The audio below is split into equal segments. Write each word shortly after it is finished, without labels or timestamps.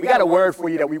We got a word for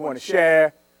you that we want to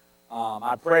share.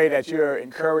 I pray that you're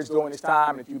encouraged during this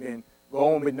time, that you've been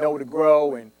going with Know to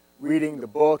Grow and reading the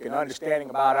book and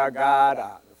understanding about our God,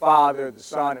 the Father, the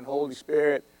Son, and Holy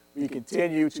Spirit. We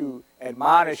continue to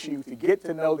admonish you to get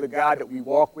to know the God that we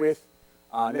walk with.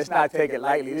 Let's not take it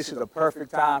lightly. This is a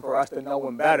perfect time for us to know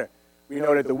him better. We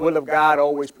know that the will of God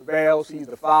always prevails. He's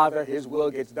the Father. His will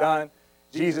gets done.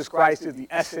 Jesus Christ is the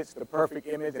essence, the perfect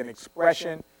image and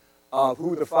expression of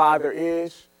who the Father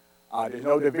is. There's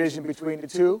no division between the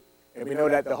two. And we know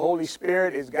that the Holy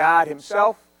Spirit is God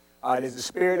himself. It is the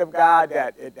Spirit of God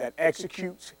that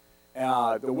executes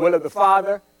the will of the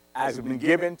Father as has been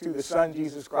given to the Son,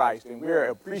 Jesus Christ. And we're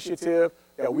appreciative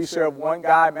that we serve one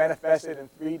God manifested in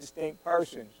three distinct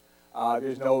persons.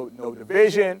 There's no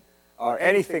division or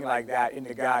anything like that in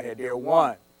the Godhead. They're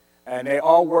one. And they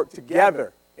all work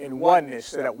together in oneness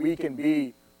so that we can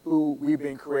be who we've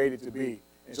been created to be.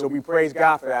 And so we praise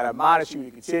God for that. I admonish you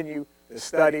to continue to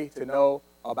study, to know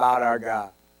about our God.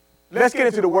 Let's get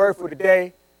into the word for today.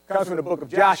 It comes from the book of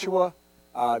Joshua,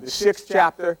 the 6th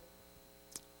chapter.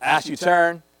 I ask you to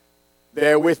turn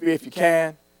there with me if you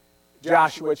can.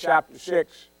 Joshua chapter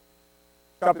 6.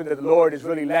 Something that the Lord is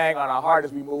really laying on our heart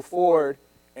as we move forward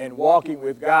in walking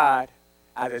with God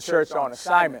as a church on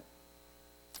assignment.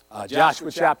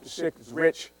 Joshua chapter 6 is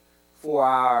rich for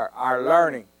our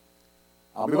learning.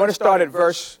 We're going to start at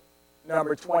verse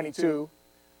number 22.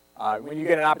 When you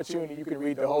get an opportunity, you can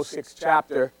read the whole 6th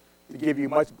chapter to give you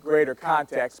much greater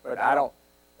context, but I don't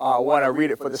want to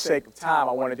read it for the sake of time.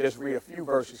 I want to just read a few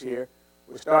verses here.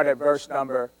 We'll start at verse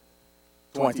number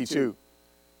 22.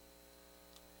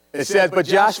 It says, "But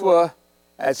Joshua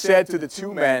had said to the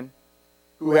two men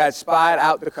who had spied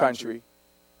out the country,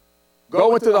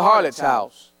 'Go into the harlot's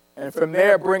house, and from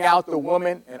there bring out the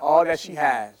woman and all that she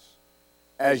has,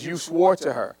 as you swore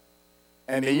to her.'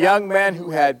 And the young men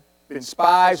who had been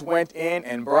spies went in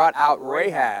and brought out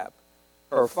Rahab,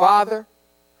 her father,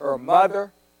 her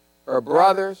mother, her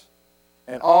brothers,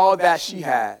 and all that she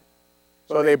had.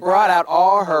 So they brought out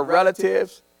all her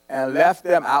relatives and left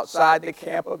them outside the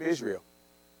camp of Israel.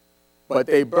 But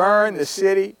they burned the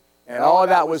city and all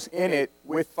that was in it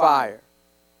with fire.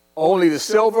 Only the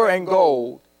silver and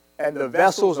gold and the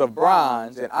vessels of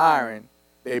bronze and iron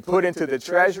they put into the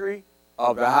treasury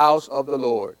of the house of the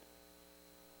Lord.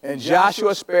 And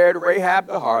Joshua spared Rahab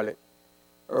the harlot,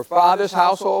 her father's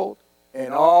household,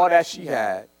 and all that she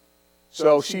had.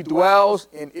 So she dwells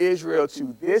in Israel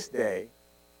to this day,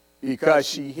 because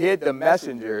she hid the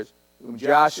messengers whom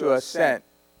Joshua sent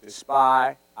to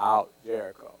spy out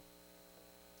Jericho."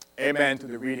 Amen to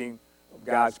the reading of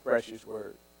God's precious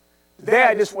word. Today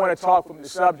I just want to talk from the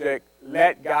subject,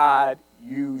 let God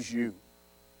use you.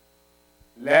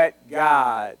 Let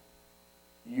God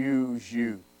use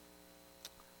you.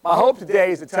 My hope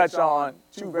today is to touch on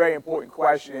two very important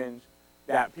questions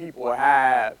that people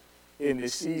have in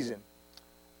this season.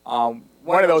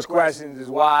 One of those questions is,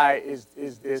 why is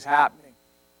this happening?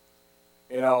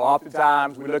 You know,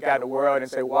 oftentimes we look at the world and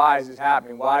say, why is this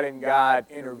happening? Why didn't God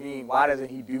intervene? Why doesn't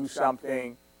he do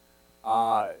something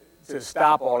to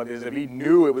stop all of this? If he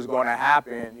knew it was going to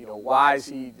happen, you know, why is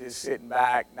he just sitting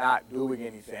back, not doing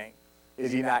anything?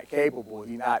 Is he not capable? Is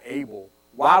he not able?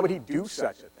 Why would he do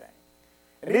such a thing?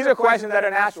 And these are questions that are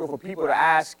natural for people to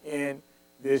ask in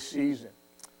this season.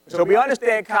 So we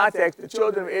understand context. The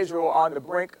children of Israel on the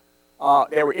brink,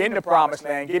 they were in the promised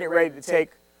land, getting ready to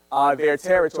take their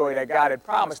territory that God had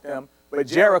promised them, but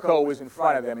Jericho was in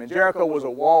front of them. And Jericho was a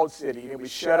walled city. It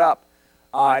was shut up,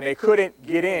 and they couldn't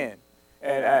get in.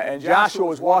 And Joshua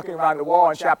was walking around the wall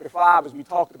in chapter 5, as we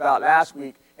talked about last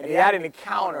week, and he had an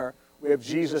encounter with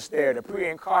Jesus there, the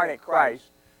pre-incarnate Christ.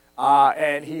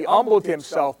 And he humbled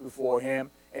himself before him,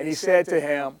 and he said to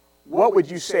him, "What would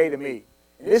you say to me?"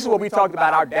 And this is what we talked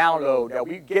about, our download, that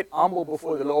we get humble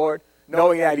before the Lord,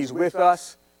 knowing that he's with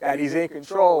us, that he's in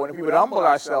control. And if we would humble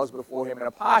ourselves before him in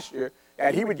a posture,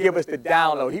 that he would give us the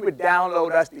download. He would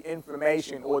download us the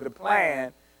information or the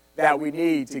plan that we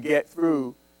need to get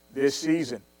through this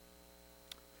season.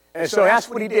 And so that's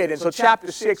what he did. And so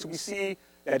chapter 6, we see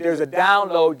that there's a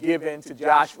download given to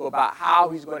Joshua about how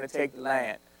he's going to take the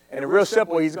land. And it's real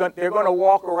simple. They're going to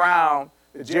walk around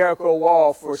the Jericho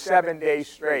wall for 7 days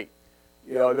straight.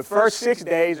 You know, the first 6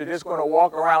 days are just going to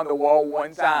walk around the wall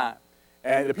one time.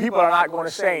 And the people are not going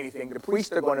to say anything. The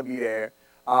priests are going to be there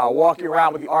walking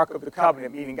around with the Ark of the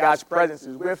Covenant, meaning God's presence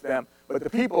is with them. But the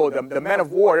people, the men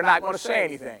of war, they're not going to say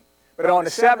anything. But on the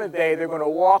 7th day, they're going to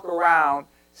walk around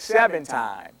 7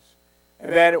 times.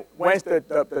 And then once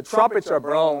the trumpets are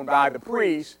blown by the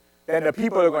priests, then the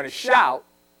people are going to shout,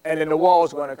 and then the wall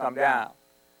is going to come down.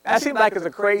 That seems like it's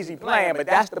a crazy plan, but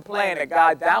that's the plan that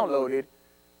God downloaded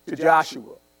to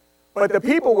Joshua. But the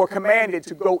people were commanded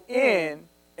to go in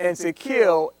and to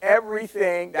kill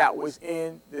everything that was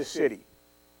in the city.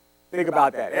 Think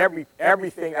about that.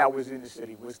 Everything that was in the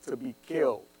city was to be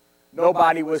killed.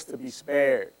 Nobody was to be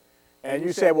spared. And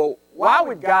you say, well, why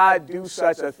would God do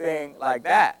such a thing like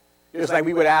that? Just like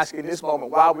we would ask in this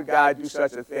moment, why would God do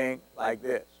such a thing like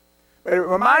this? But it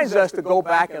reminds us to go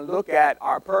back and look at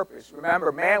our purpose.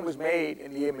 Remember, man was made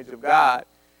in the image of God,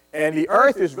 and the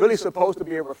earth is really supposed to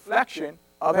be a reflection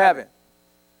of heaven.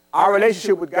 Our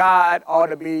relationship with God ought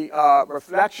to be a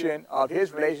reflection of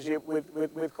his relationship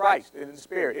with Christ in the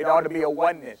Spirit. It ought to be a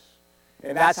oneness.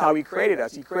 And that's how he created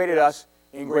us. He created us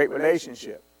in great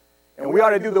relationship. And we ought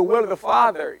to do the will of the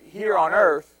Father here on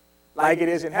earth like it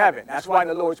is in heaven. That's why in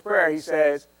the Lord's Prayer he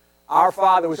says, Our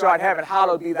Father which art in heaven,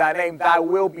 hallowed be thy name. Thy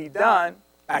will be done.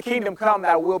 Thy kingdom come,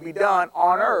 thy will be done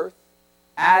on earth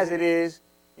as it is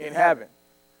in heaven.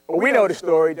 But we know the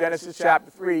story, Genesis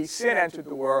chapter 3, sin entered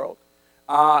the world.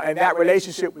 And that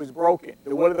relationship was broken.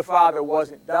 The will of the Father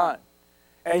wasn't done.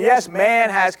 And yes, man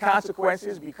has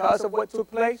consequences because of what took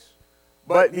place,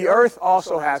 but the earth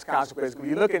also has consequences. When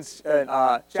you look in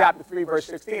chapter 3, verse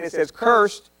 16, it says,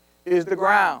 Cursed is the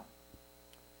ground.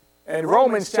 And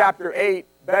Romans chapter 8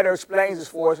 better explains this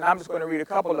for us, and I'm just going to read a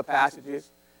couple of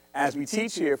passages as we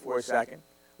teach here for a second.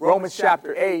 Romans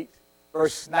chapter 8,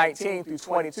 verse 19 through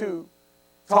 22,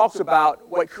 talks about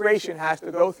what creation has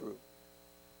to go through.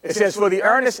 It says, For the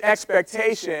earnest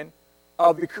expectation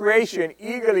of the creation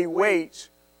eagerly waits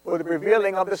for the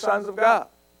revealing of the sons of God.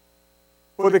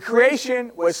 For the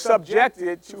creation was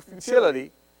subjected to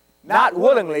futility, not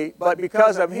willingly, but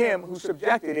because of him who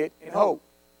subjected it in hope.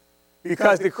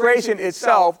 Because the creation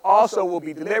itself also will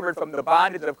be delivered from the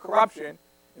bondage of corruption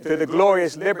to the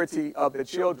glorious liberty of the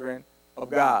children of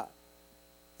God.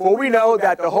 For we know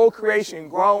that the whole creation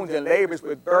groans and labors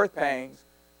with birth pangs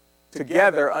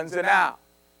together unto now.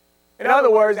 In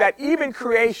other words, that even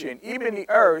creation, even the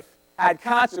earth, had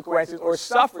consequences or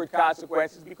suffered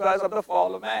consequences because of the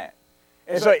fall of man.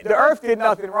 And so the earth did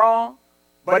nothing wrong,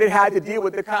 but it had to deal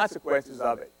with the consequences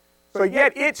of it. So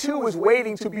yet it too was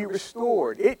waiting to be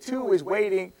restored. It too is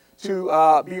waiting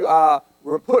to be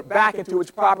put back into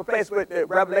its proper place. But the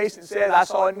Revelation says, I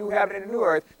saw a new heaven and a new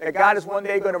earth, that God is one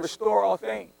day going to restore all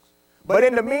things. But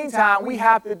in the meantime, we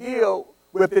have to deal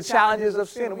with the challenges of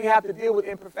sin. We have to deal with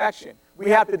imperfection. We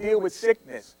have to deal with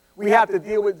sickness. We have to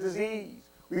deal with disease.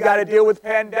 We got to deal with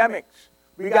pandemics.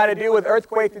 We got to deal with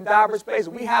earthquakes in diverse places.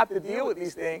 We have to deal with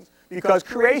these things because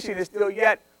creation is still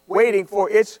yet waiting for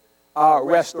its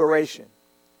restoration.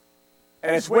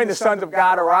 And it's when the sons of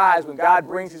God arise, when God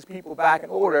brings his people back in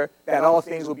order, that all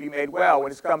things will be made well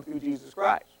when it's come through Jesus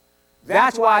Christ.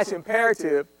 That's why it's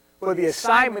imperative for the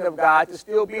assignment of God to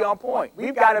still be on point.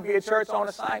 We've got to be a church on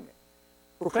assignment,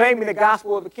 proclaiming the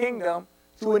gospel of the kingdom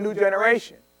to a new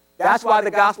generation. That's why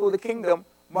the gospel of the kingdom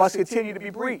must continue to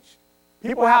be preached.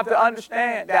 People have to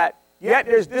understand that yet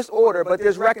there's disorder, but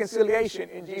there's reconciliation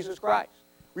in Jesus Christ.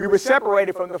 We were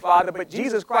separated from the Father, but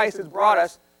Jesus Christ has brought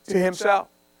us to himself.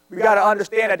 We've got to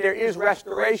understand that there is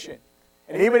restoration.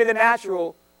 And even in the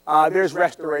natural, there's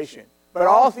restoration. But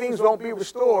all things won't be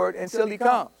restored until he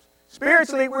comes.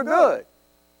 Spiritually, we're good.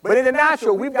 But in the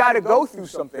natural, we've got to go through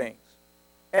some things.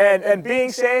 And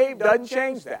being saved doesn't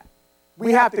change that.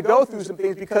 We have to go through some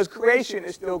things because creation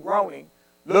is still groaning,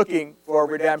 looking for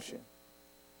redemption.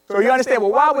 So you understand,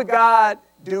 well, why would God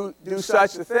do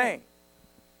such a thing?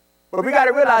 But we got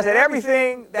to realize that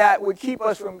everything that would keep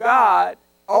us from God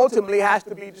ultimately has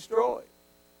to be destroyed.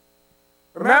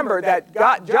 Remember that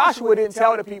Joshua didn't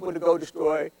tell the people to go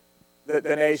destroy the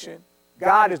nation.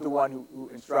 God is the one who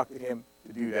instructed him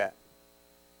to do that.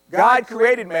 God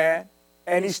created man,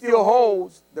 and he still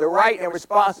holds the right and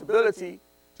responsibility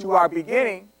to our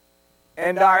beginning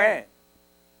and our end.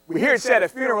 We hear it said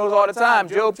at funerals all the time.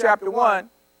 Job chapter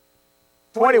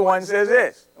 1:21 says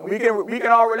this. And we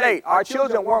can all relate. Our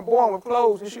children weren't born with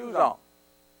clothes and shoes on.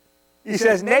 He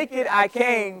says, naked I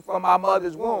came from my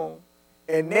mother's womb,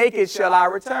 and naked shall I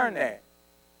return there.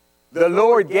 The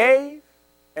Lord gave,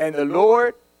 and the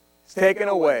Lord has taken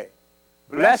away.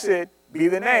 Blessed be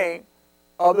the name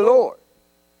of the Lord.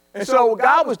 And so what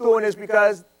God was doing is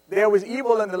because there was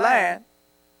evil in the land,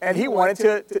 and he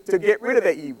wanted to get rid of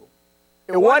the evil.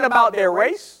 It wasn't about their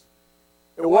race.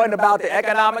 It wasn't about their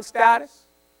economic status.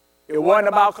 It wasn't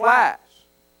about class.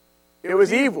 It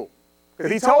was evil.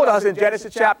 Because he told us in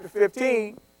Genesis chapter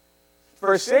 15,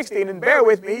 verse 16, and bear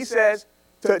with me, he says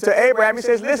to Abraham, he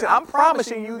says, listen, I'm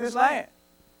promising you this land.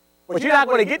 But you're not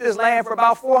going to get this land for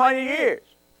about 400 years.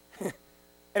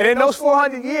 And in those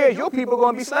 400 years, your people are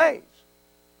going to be slaves.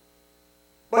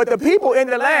 But the people in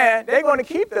the land, they're going to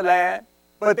keep the land,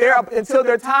 but until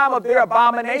their time of their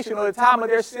abomination or the time of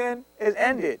their sin is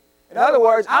ended. In other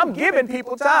words, I'm giving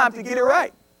people time to get it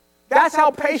right. That's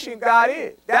how patient God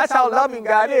is. That's how loving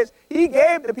God is. He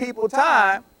gave the people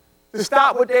time to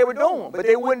stop what they were doing, but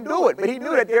they wouldn't do it. But he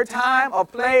knew that their time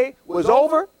of play was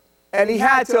over, and he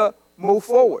had to move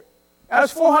forward. That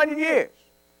was 400 years.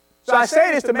 So I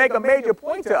say this to make a major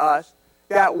point to us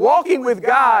that walking with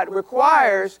God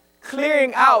requires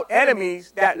clearing out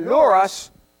enemies that lure us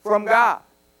from God.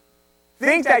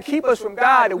 Things that keep us from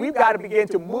God, and we've got to begin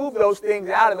to move those things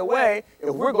out of the way if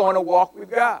we're going to walk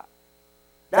with God.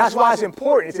 That's why it's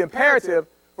important. It's imperative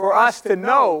for us to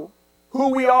know who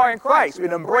we are in Christ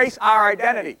and embrace our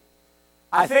identity.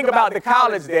 I think about the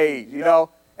college days, you know.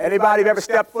 Anybody who's ever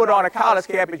stepped foot on a college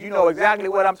campus, you know exactly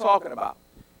what I'm talking about.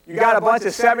 You got a bunch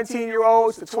of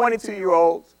 17-year-olds to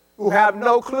 22-year-olds who have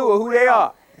no clue of who they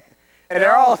are. And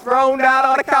they're all thrown down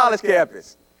on a college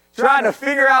campus, trying to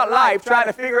figure out life, trying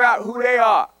to figure out who they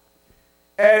are.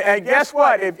 And guess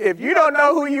what? If you don't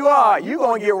know who you are, you're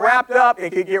going to get wrapped up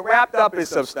and can get wrapped up in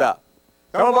some stuff.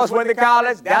 Some of us went to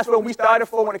college, that's when we started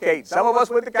fornicating. Some of us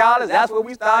went to college, that's when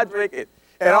we started drinking.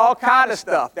 And all kind of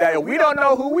stuff that if we don't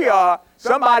know who we are,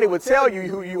 somebody will tell you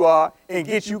who you are and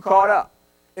get you caught up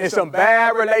in some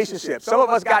bad relationships. Some of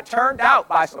us got turned out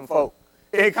by some folk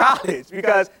in college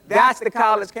because that's the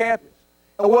college campus.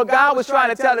 And what God was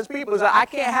trying to tell his people is that I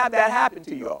can't have that happen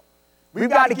to you all. We've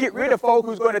got to get rid of folk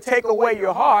who's going to take away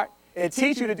your heart and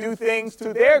teach you to do things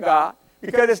to their God,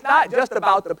 because it's not just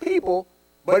about the people,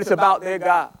 but it's about their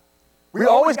God. We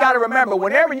always got to remember,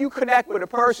 whenever you connect with a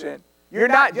person, you're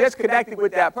not just connected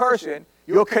with that person,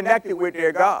 you're connected with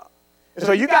their God. And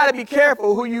so you got to be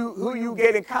careful who you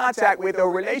get in contact with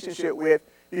or relationship with,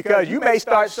 because you may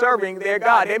start serving their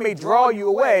God. They may draw you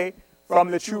away from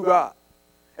the true God.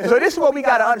 And so this is what we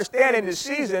got to understand in this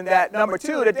season, that number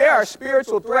two, that there are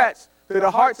spiritual threats to the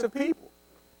hearts of people.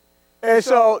 And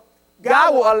so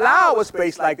God will allow a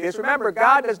space like this. Remember,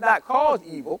 God does not cause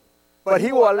evil, but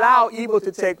he will allow evil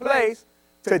to take place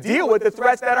to deal with the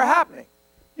threats that are happening.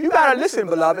 You got to listen,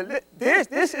 beloved.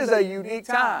 This is a unique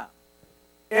time.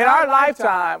 In our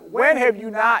lifetime, when have you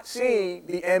not seen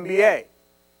the NBA?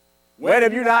 When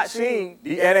have you not seen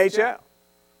the NHL?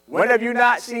 When have you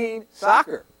not seen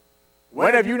soccer?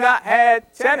 When have you not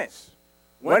had tennis?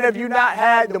 When have you not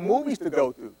had the movies to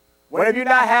go to? When have you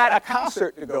not had a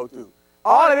concert to go to?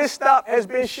 All of this stuff has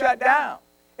been shut down.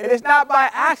 And it's not by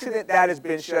accident that it's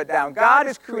been shut down. God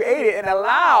has created and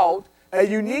allowed a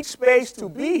unique space to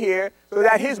be here so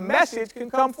that his message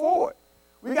can come forward.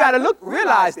 We got to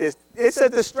realize this. It's a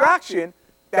distraction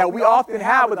that we often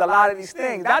have with a lot of these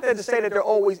things. Not to say that they're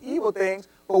always evil things,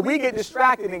 but we get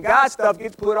distracted and God's stuff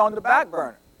gets put on the back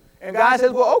burner. And God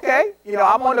says, well, okay,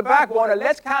 I'm on the back burner.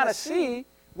 Let's kind of see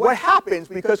what happens,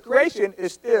 because creation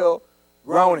is still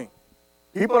groaning.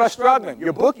 People are struggling.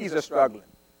 Your bookies are struggling.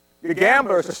 Your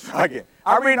gamblers are struggling.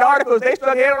 I'm reading articles, they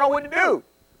struggle, they don't know what to do.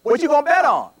 What you going to bet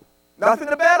on? Nothing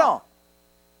to bet on.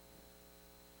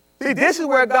 See, this is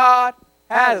where God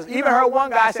has us. Even heard one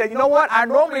guy say, you know what? I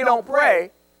normally don't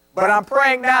pray, but I'm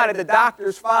praying now that the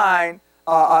doctors find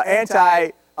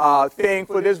thing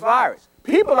for this virus.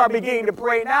 People are beginning to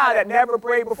pray now that never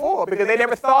prayed before because they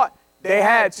never thought they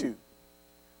had to.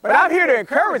 But I'm here to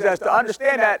encourage us to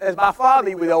understand that, as my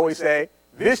father would always say,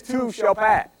 this too shall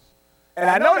pass. And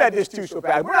I know that this too shall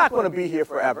pass. We're not going to be here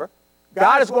forever.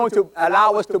 God is going to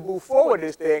allow us to move forward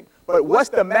this thing, but what's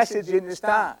the message in this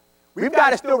time? We've got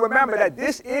to still remember that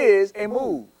this is a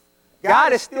move.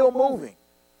 God is still moving.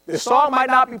 The song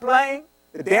might not be playing,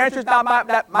 the dancers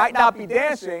might not be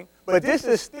dancing, but this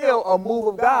is still a move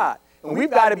of God, and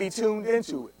we've got to be tuned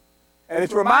into it. And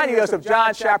it's reminding us of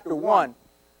John chapter 1,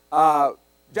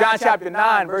 John chapter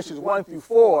 9, verses 1 through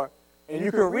 4, and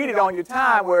you can read it on your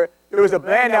time, where there was a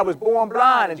man that was born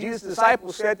blind, and Jesus'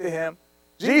 disciples said to him,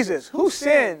 Jesus, who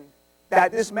sinned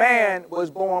that this man was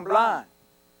born blind?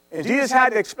 And Jesus had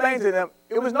to explain to them,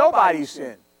 it was nobody's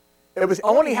sin. It was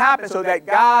only happened so that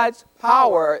God's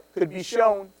power could be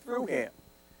shown through him.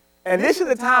 And this is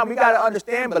the time we got to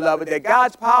understand, beloved, that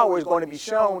God's power is going to be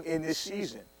shown in this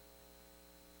season.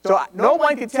 So no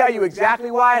one can tell you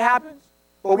exactly why it happens,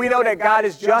 but we know that God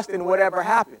is just in whatever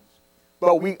happens.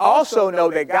 But we also know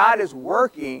that God is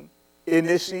working in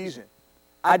this season.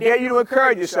 I dare you to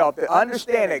encourage yourself to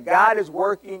understand that God is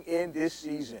working in this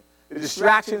season. The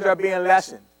distractions are being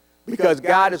lessened because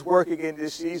God is working in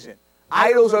this season.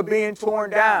 Idols are being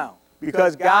torn down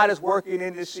because God is working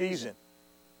in this season.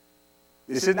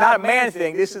 This is not a man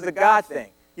thing. This is a God thing.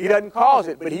 He doesn't cause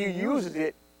it, but he uses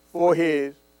it for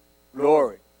his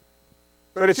glory.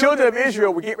 So the children of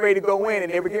Israel were getting ready to go in,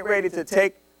 and they were getting ready to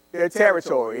take their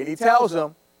territory. And he tells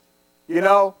them,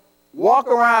 walk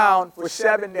around for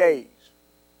 7 days.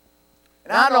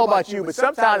 And I don't know about you, but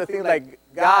sometimes I feel like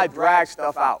God drags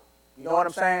stuff out. You know what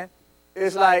I'm saying?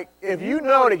 It's like, if you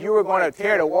know that you were going to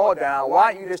tear the wall down,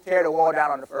 why don't you just tear the wall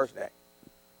down on the first day?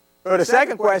 So the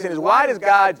second question is, why does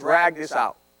God drag this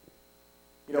out?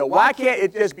 Why can't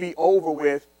it just be over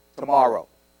with tomorrow?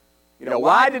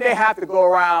 Why did they have to go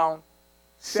around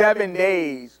 7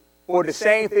 days for the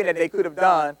same thing that they could have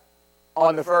done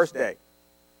on the first day?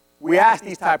 We ask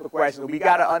these type of questions. We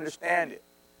got to understand it.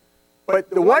 But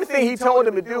the one thing he told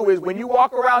them to do is, when you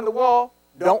walk around the wall,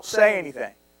 don't say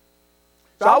anything.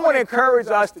 So I want to encourage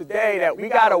us today that we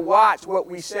got to watch what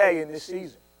we say in this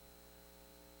season,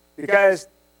 because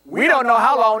we don't know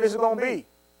how long this is going to be.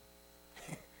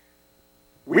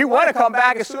 We want to come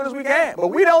back as soon as we can, but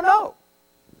we don't know.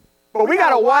 But we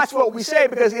got to watch what we say,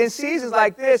 because in seasons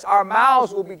like this, our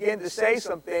mouths will begin to say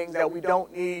some things that we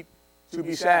don't need to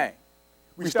be saying.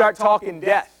 We start talking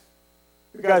death,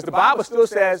 because the Bible still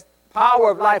says power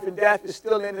of life and death is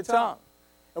still in the tongue.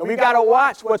 And we got to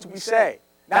watch what we say.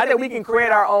 Not that we can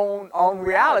create our own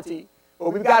reality,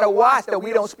 but we've got to watch that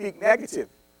we don't speak negative.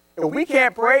 If we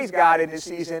can't praise God in this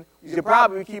season, we should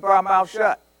probably keep our mouth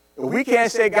shut. If we can't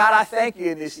say, God, I thank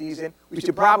you in this season, we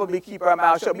should probably keep our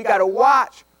mouth shut. We got to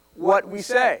watch what we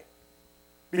say,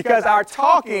 because our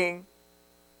talking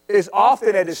is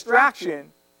often a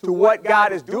distraction to what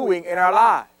God is doing in our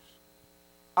lives.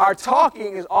 Our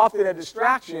talking is often a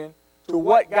distraction to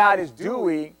what God is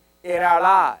doing in our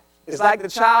lives. It's like the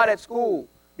child at school.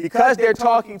 Because they're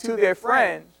talking to their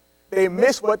friends, they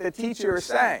miss what the teacher is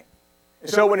saying. And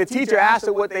so when the teacher asks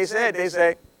them what they said, they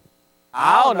say,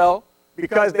 I don't know,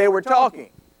 because they were talking.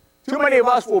 Too many of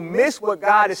us will miss what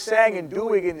God is saying and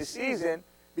doing in the season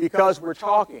because we're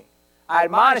talking. I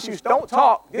admonish you, don't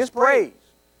talk, just praise.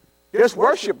 Just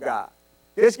worship God.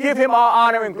 Just give him all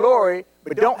honor and glory,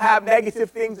 but don't have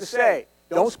negative things to say.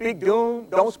 Don't speak doom,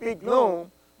 don't speak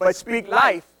gloom, but speak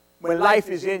life when life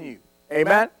is in you.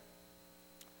 Amen?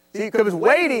 See, because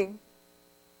waiting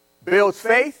builds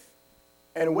faith,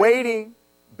 and waiting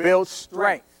builds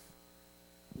strength.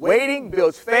 Waiting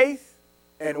builds faith,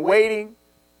 and waiting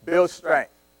builds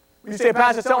strength. You say,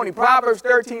 Pastor Tony, Proverbs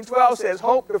 13:12 says,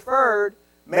 hope deferred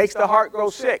makes the heart grow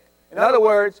sick. In other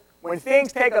words, when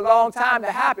things take a long time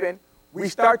to happen, we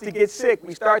start to get sick,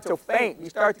 we start to faint, we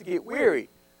start to get weary.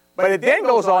 But it then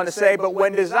goes on to say, but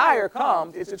when desire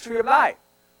comes, it's a tree of life.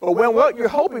 But when what you're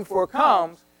hoping for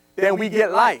comes, then we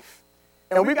get life.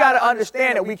 And we've got to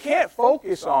understand that we can't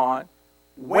focus on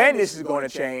when this is going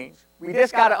to change. We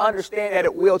just got to understand that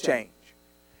it will change.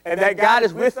 And that God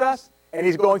is with us, and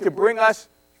he's going to bring us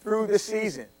through this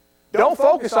season. Don't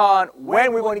focus on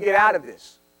when we're going to get out of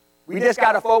this. We just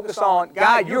got to focus on,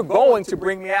 God, you're going to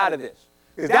bring me out of this.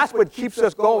 Because that's what keeps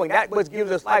us going. That's what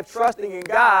gives us life, trusting in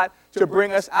God to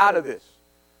bring us out of this.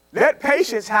 Let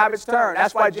patience have its turn.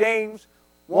 That's why James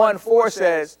 1:4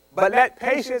 says, but let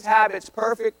patience have its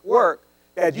perfect work,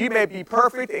 that you may be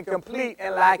perfect and complete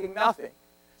and lacking nothing.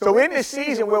 So in this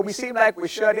season where we seem like we're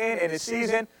shut in this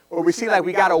season where we seem like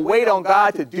we got to wait on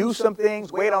God to do some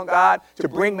things, wait on God to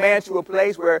bring man to a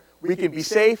place where we can be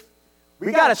safe,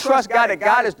 we got to trust God that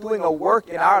God is doing a work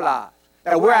in our lives,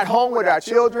 that we're at home with our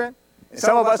children. And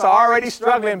some of us are already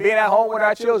struggling being at home with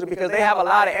our children because they have a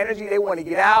lot of energy. They want to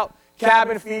get out.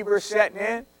 Cabin fever is setting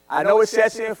in. I know it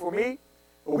sets in for me.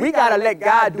 But we got to let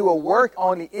God do a work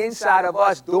on the inside of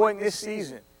us during this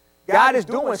season. God is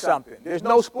doing something. There's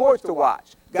no sports to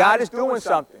watch. God is doing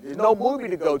something. There's no movie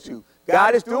to go to.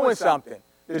 God is doing something.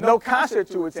 There's no concert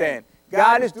to attend.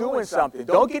 God is doing something.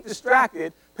 Don't get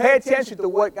distracted. Pay attention to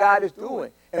what God is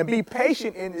doing. And be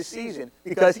patient in this season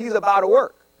because he's about to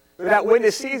work. So that when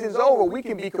the season's over, we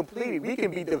can be completed. We can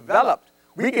be developed.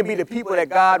 We can be the people that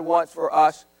God wants for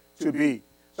us to be.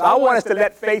 So I want us to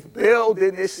let faith build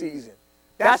in this season.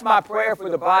 That's my prayer for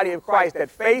the body of Christ,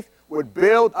 that faith would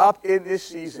build up in this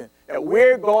season, that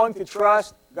we're going to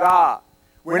trust God.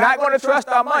 We're not going to trust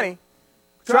our money.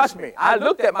 Trust me, I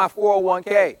looked at my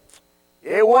 401k.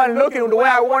 It wasn't looking the way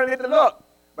I wanted it to look.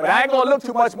 But I ain't going to look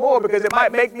too much more because it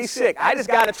might make me sick. I just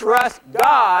got to trust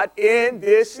God in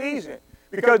this season.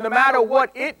 Because no matter what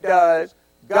it does,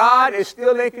 God is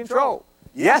still in control.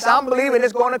 Yes, I'm believing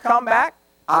it's going to come back.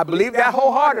 I believe that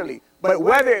wholeheartedly. But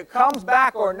whether it comes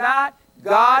back or not,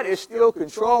 God is still in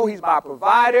control. He's my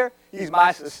provider. He's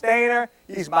my sustainer.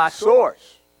 He's my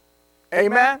source.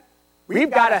 Amen?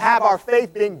 We've got to have our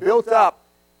faith being built up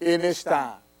in this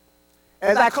time.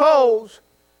 As I close,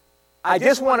 I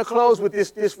just want to close with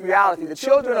this reality. The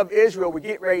children of Israel were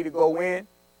getting ready to go in,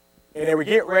 and they were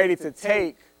getting ready to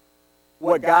take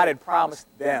what God had promised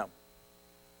them.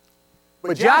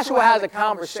 But Joshua has a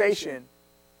conversation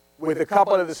with a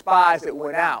couple of the spies that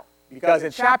went out. Because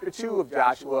in chapter 2 of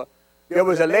Joshua, there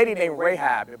was a lady named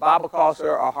Rahab. The Bible calls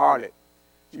her a harlot.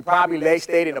 She probably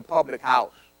stayed in a public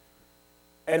house.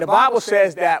 And the Bible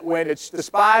says that when the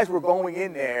spies were going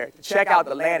in there to check out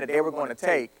the land that they were going to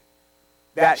take,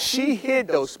 that she hid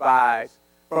those spies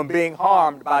from being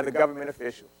harmed by the government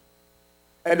officials.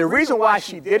 And the reason why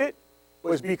she did it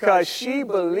was because she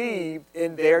believed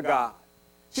in their God.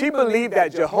 She believed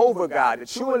that Jehovah God, the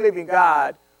true and living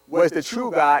God, was the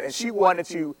true God, and she wanted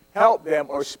to help them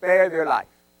or spare their life.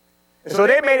 And so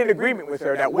they made an agreement with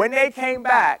her that when they came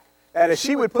back, that if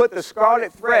she would put the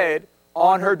scarlet thread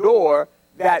on her door,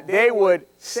 that they would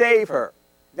save her.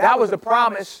 That was the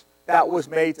promise that was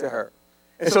made to her.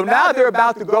 And so now they're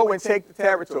about to go and take the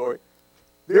territory.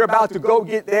 They're about to go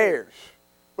get theirs.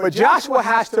 But Joshua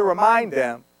has to remind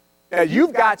them that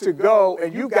you've got to go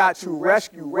and you've got to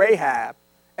rescue Rahab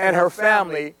and her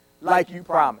family like you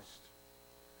promised.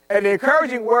 And the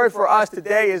encouraging word for us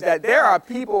today is that there are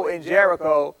people in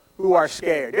Jericho who are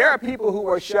scared. There are people who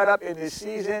are shut up in this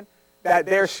season that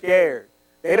they're scared.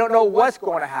 They don't know what's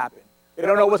going to happen. They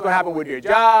don't know what's going to happen with their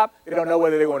job. They don't know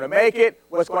whether they're going to make it,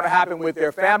 what's going to happen with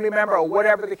their family member, or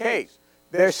whatever the case.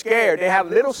 They're scared. They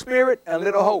have little spirit and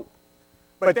little hope.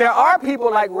 But there are people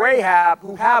like Rahab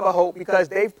who have a hope because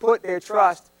they've put their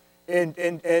trust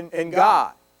in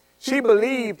God. She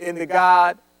believed in the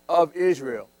God of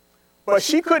Israel. But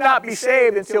she could not be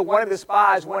saved until one of the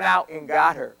spies went out and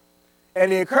got her.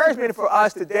 And the encouragement for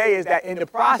us today is that in the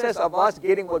process of us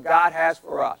getting what God has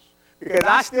for us, because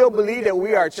I still believe that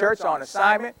we are a church on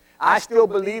assignment. I still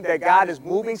believe that God is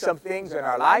moving some things in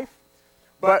our life.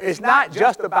 But it's not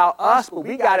just about us, but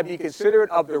we got to be considerate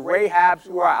of the Rahabs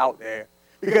who are out there.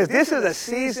 Because this is a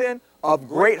season of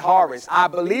great harvest. I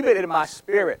believe it in my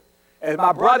spirit. As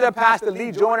my brother, Pastor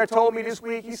Lee Joyner, told me this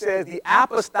week, he says the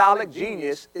apostolic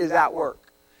genius is at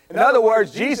work. In other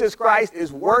words, Jesus Christ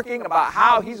is working about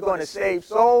how he's going to save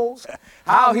souls,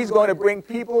 how he's going to bring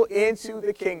people into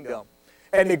the kingdom.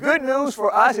 And the good news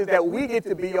for us is that we get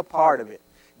to be a part of it.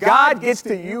 God gets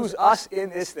to use us in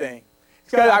this thing.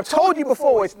 Because I've told you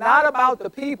before, it's not about the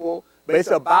people, but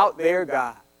it's about their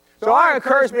God. So our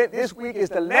encouragement this week is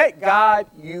to let God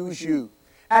use you.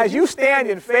 As you stand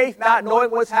in faith, not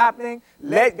knowing what's happening,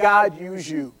 let God use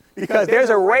you. Because there's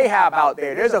a Rahab out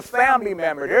there. There's a family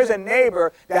member. There's a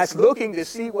neighbor that's looking to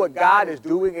see what God is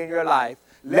doing in your life.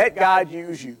 Let God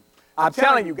use you. I'm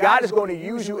telling you, God is going to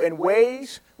use you in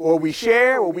ways where we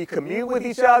share, where we commune with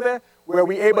each other, where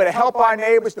we're able to help our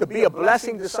neighbors, to be a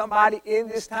blessing to somebody in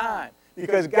this time.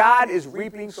 Because God is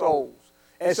reaping souls.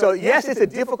 And so, yes, it's a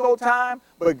difficult time,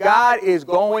 but God is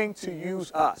going to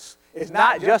use us. It's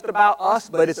not just about us,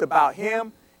 but it's about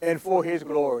him and for his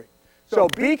glory. So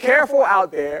be careful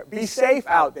out there. Be safe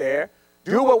out there.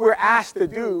 Do what we're asked to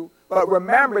do. But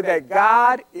remember that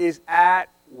God is at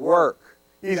work.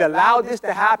 He's allowed this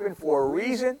to happen for a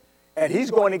reason, and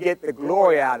he's going to get the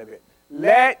glory out of it.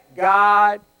 Let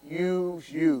God use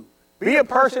you. Be a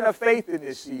person of faith in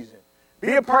this season.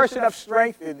 Be a person of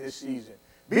strength in this season.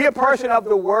 Be a person of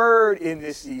the word in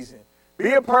this season.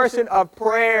 Be a person of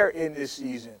prayer in this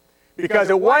season. Because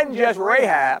it wasn't just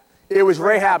Rahab. It was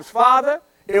Rahab's father.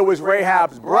 It was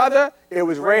Rahab's brother. It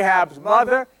was Rahab's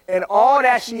mother. And all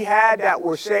that she had that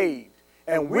were saved.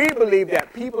 And we believe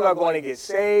that people are going to get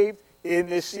saved in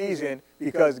this season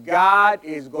because God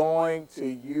is going to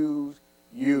use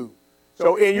you.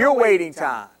 So in your waiting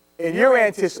time, in your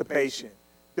anticipation,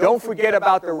 don't forget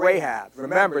about the Rahabs.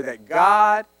 Remember that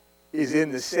God is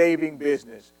in the saving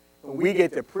business. And we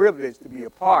get the privilege to be a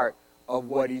part of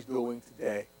what he's doing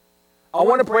today. I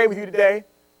want to pray with you today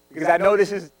because I know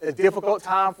this is a difficult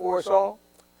time for us all.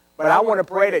 But I want to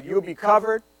pray that you'll be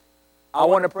covered. I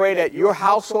want to pray that your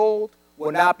household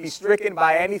will not be stricken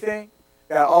by anything,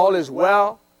 that all is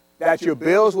well, that your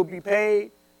bills will be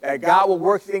paid, that God will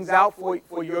work things out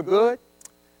for your good.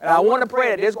 And I want to pray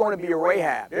that there's going to be a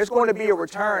Rahab. There's going to be a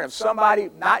return of somebody,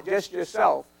 not just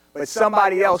yourself, but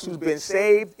somebody else who's been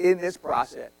saved in this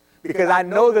process. Because I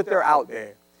know that they're out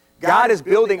there. God is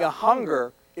building a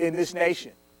hunger in this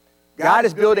nation. God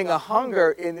is building a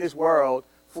hunger in this world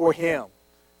for him.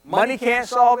 Money can't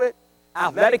solve it.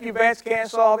 Athletic events can't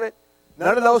solve it.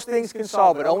 None of those things can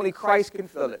solve it. Only Christ can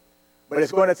fill it. But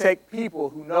it's going to take people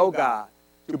who know God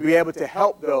to be able to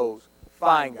help those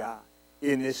find God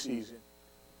in this season.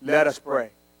 Let us pray.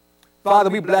 Father,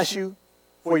 we bless you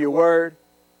for your word.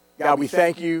 God, we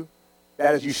thank you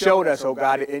that as you showed us, oh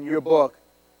God, in your book,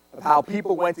 of how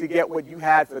people went to get what you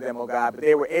had for them, oh God, but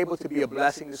they were able to be a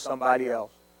blessing to somebody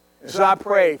else. And so I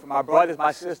pray for my brothers,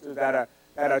 my sisters that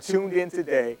are tuned in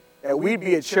today, that we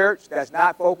be a church that's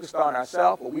not focused on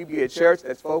ourselves, but we be a church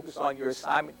that's focused on your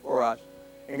assignment for us.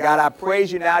 And God, I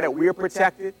praise you now that we're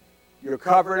protected. You're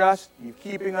covering us. You're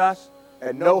keeping us.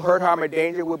 That no hurt, harm, or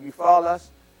danger will befall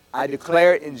us. I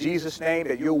declare it in Jesus' name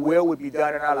that your will would be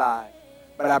done in our lives.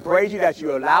 But I praise you that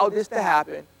you allowed this to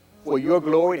happen for your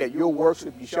glory, that your works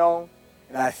would be shown.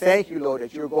 And I thank you, Lord,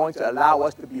 that you're going to allow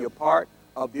us to be a part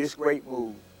of this great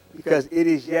move, because it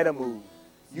is yet a move.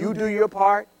 You do your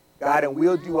part, God, and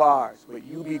we'll do ours, but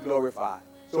you be glorified.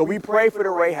 So we pray for the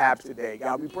Rahabs today,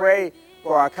 God. We pray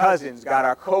for our cousins, God,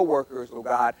 our co-workers, oh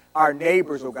God, our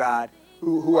neighbors, oh God,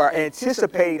 who are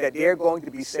anticipating that they're going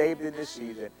to be saved in this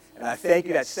season. And I thank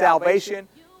you that salvation,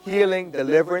 healing,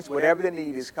 deliverance, whatever the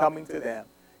need is coming to them.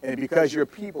 And because your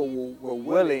people were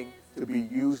willing to be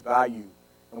used by you.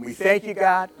 And we thank you,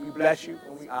 God, we bless you,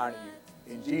 and we honor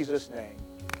you. In Jesus' name,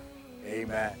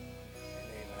 amen.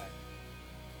 Amen.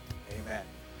 Amen.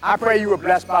 I pray you were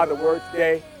blessed by the word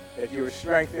today, that you were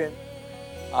strengthened.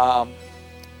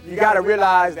 You got to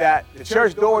realize that the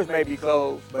church doors may be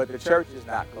closed, but the church is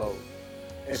not closed.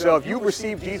 And so if you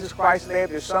received Jesus Christ today,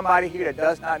 if there's somebody here that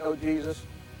does not know Jesus,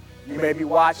 you may be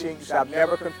watching, you say, I've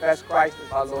never confessed Christ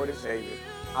as my Lord and Savior.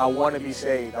 I want to be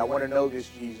saved. I want to know this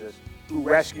Jesus who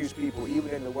rescues people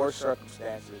even in the worst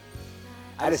circumstances.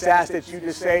 I just ask that you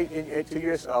just say to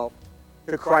yourself,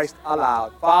 to Christ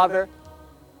aloud, Father,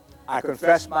 I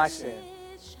confess my sin.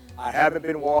 I haven't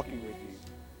been walking with you.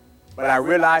 But I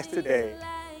realize today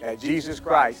that Jesus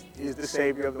Christ is the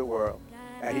Savior of the world,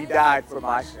 that he died for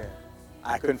my sin.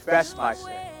 I confess my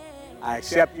sin. I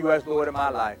accept you as Lord of my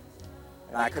life.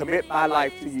 And I commit my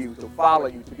life to you, to follow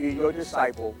you, to be your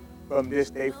disciple from this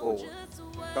day forward.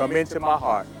 Come into my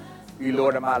heart. Be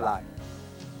Lord of my life.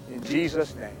 In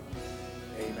Jesus' name,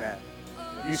 amen.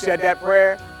 If you said that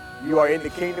prayer, you are in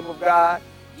the kingdom of God.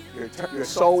 Your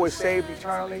soul is saved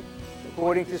eternally,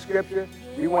 according to Scripture.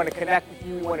 We want to connect with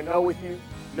you. We want to know with you.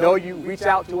 Know you. Reach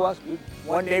out to us.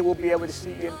 One day we'll be able to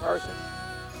see you in person.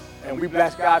 And we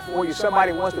bless God for you.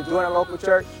 Somebody wants to join a local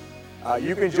church.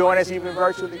 You can join us even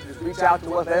virtually. Just reach out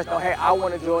to us. Let us know, hey, I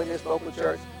want to join this local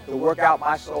church to work out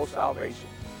my soul salvation.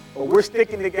 But we're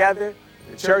sticking together.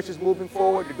 The church is moving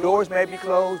forward. The doors may be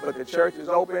closed, but the church is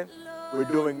open. We're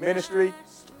doing ministry.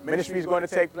 Ministry is going to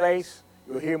take place.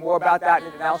 You'll hear more about that in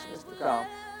the announcements to come.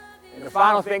 And the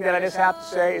final thing that I just have to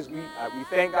say is we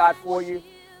thank God for you.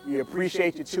 We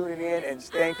appreciate you tuning in and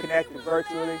staying connected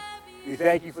virtually. We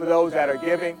thank you for those that are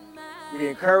giving. We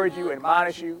encourage you,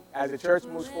 admonish you as the church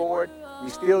moves forward. We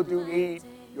still do need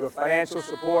your financial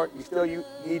support. We still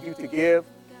need you to give.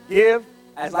 Give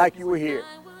as like you were here.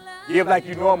 Give like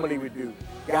you normally would do.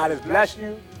 God has blessed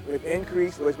you with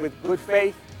increase, with good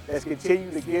faith. Let's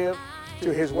continue to give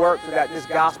to his work so that this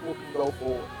gospel can go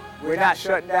forward. We're not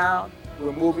shutting down.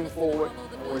 We're moving forward,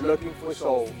 and we're looking for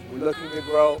souls. We're looking to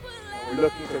grow, and we're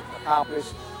looking to accomplish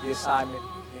the assignment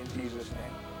in Jesus'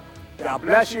 name. God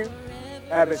bless you.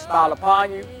 Heaven smile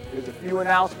upon you. There's a few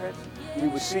announcements. We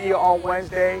will see you on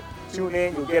Wednesday. Tune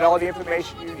in. You'll get all the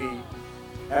information you need.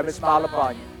 Heaven smile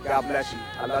upon you. God bless you.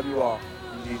 I love you all.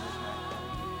 In Jesus' name.